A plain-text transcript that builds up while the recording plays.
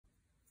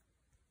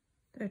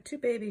There are two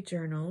baby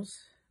journals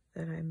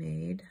that I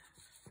made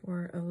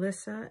for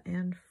Alyssa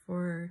and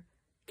for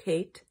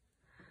Kate,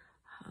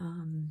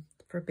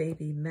 for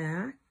baby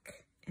Mac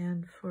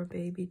and for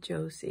baby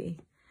Josie.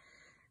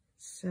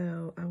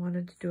 So I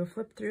wanted to do a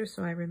flip through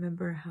so I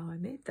remember how I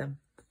made them.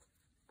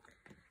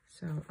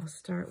 So I'll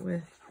start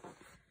with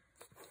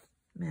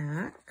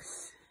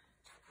Max.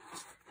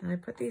 And I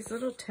put these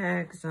little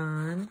tags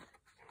on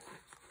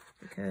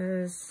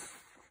because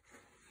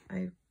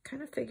I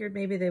kind of figured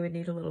maybe they would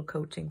need a little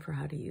coaching for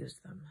how to use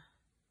them.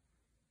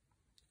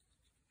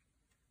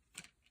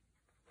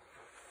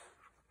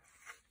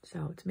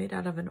 So it's made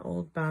out of an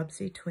old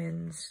Bobbsey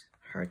Twins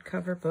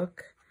hardcover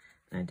book.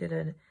 I did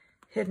a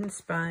hidden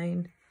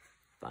spine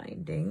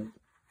binding.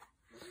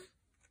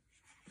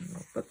 A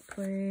little book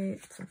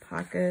plate, some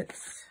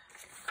pockets,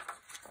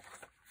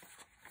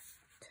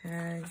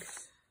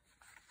 tags.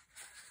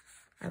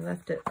 I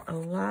left it a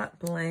lot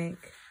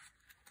blank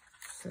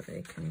so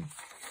they can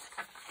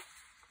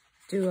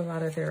do a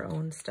lot of their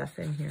own stuff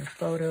in here.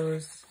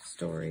 Photos,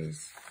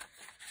 stories,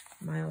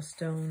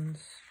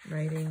 milestones,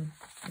 writing,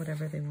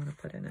 whatever they want to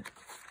put in it.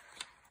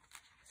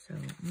 So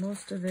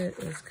most of it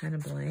is kind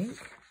of blank.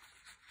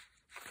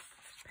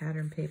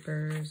 Pattern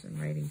papers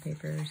and writing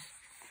papers.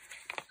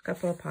 A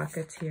couple of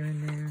pockets here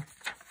and there.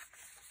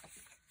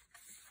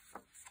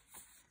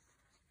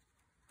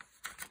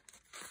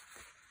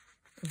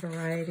 A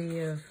variety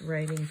of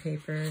writing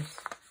papers.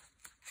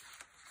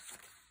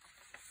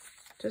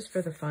 Just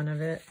for the fun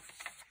of it.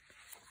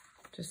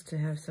 Just to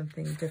have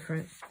something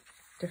different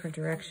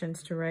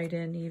directions to write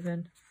in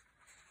even.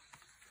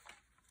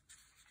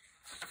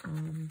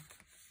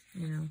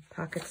 You know,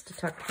 pockets to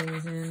tuck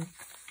things in.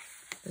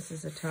 This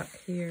is a tuck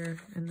here,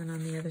 and then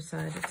on the other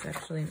side it's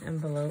actually an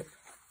envelope.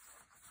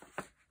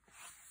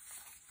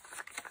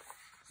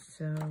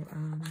 So,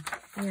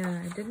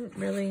 yeah, I didn't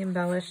really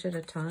embellish it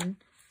a ton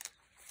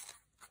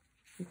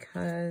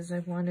because I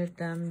wanted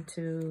them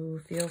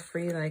to feel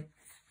free to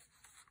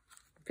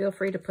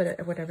put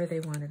it whatever they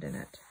wanted in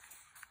it.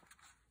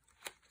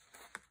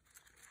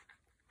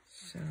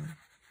 So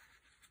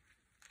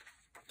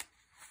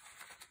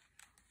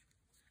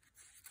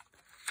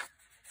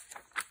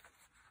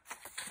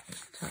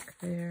tuck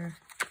there.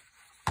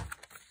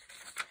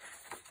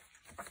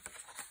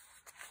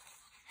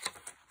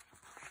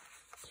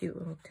 Cute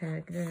little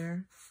tag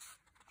there.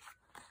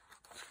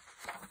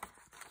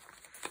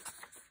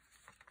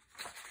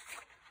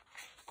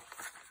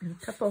 And a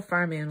couple of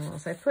farm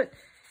animals. I put,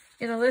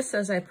 in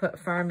Alyssa's, I put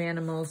farm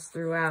animals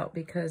throughout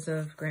because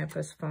of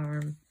Grandpa's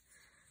farm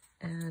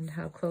and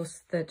how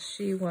close that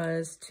she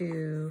was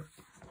to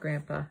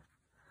Grandpa.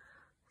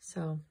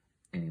 So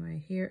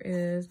anyway, here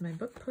is my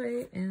book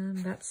plate, and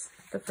that's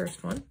the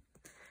first one.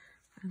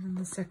 And then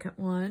the second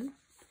one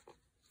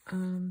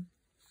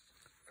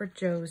for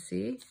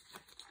Josie.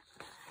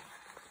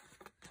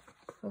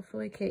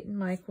 Hopefully Kate and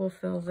Mike will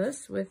fill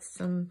this with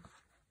some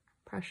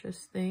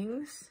precious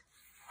things.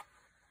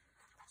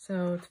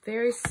 So it's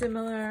very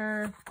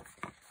similar,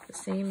 the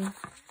same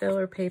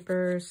filler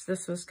papers.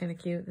 This was kind of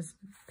cute, this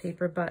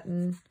paper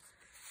button.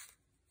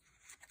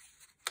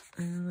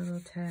 And a little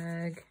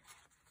tag.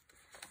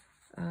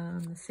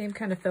 The same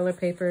kind of filler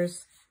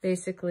papers,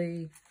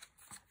 basically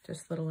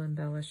just little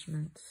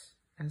embellishments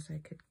as I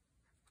could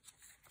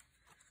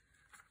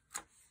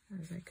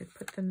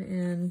put them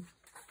in.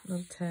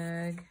 Little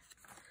tag.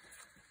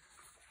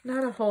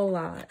 Not a whole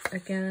lot.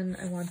 Again,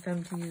 I want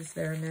them to use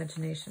their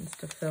imaginations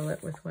to fill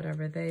it with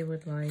whatever they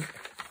would like.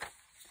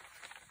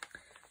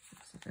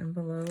 There's an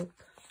envelope.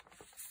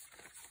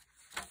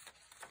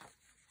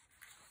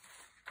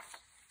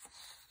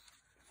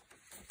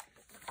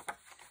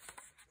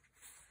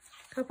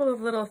 A couple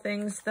of little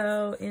things,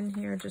 though, in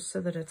here just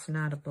so that it's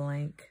not a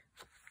blank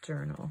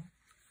journal.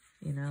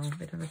 You know,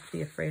 they don't have to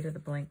be afraid of the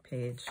blank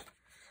page.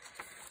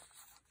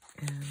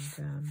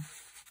 And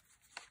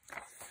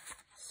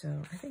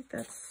so I think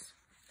that's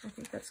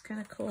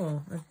kind of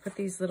cool. I've put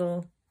these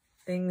little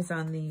things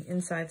on the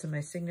insides of my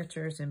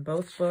signatures in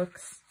both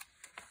books,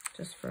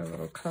 just for a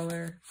little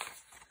color.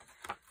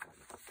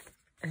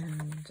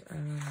 And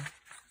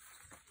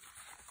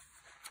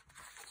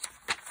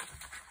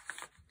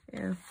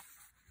yeah,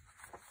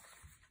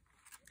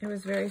 it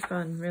was very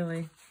fun,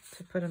 really,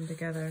 to put them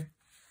together.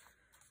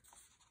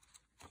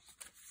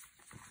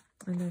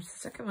 And there's the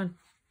second one.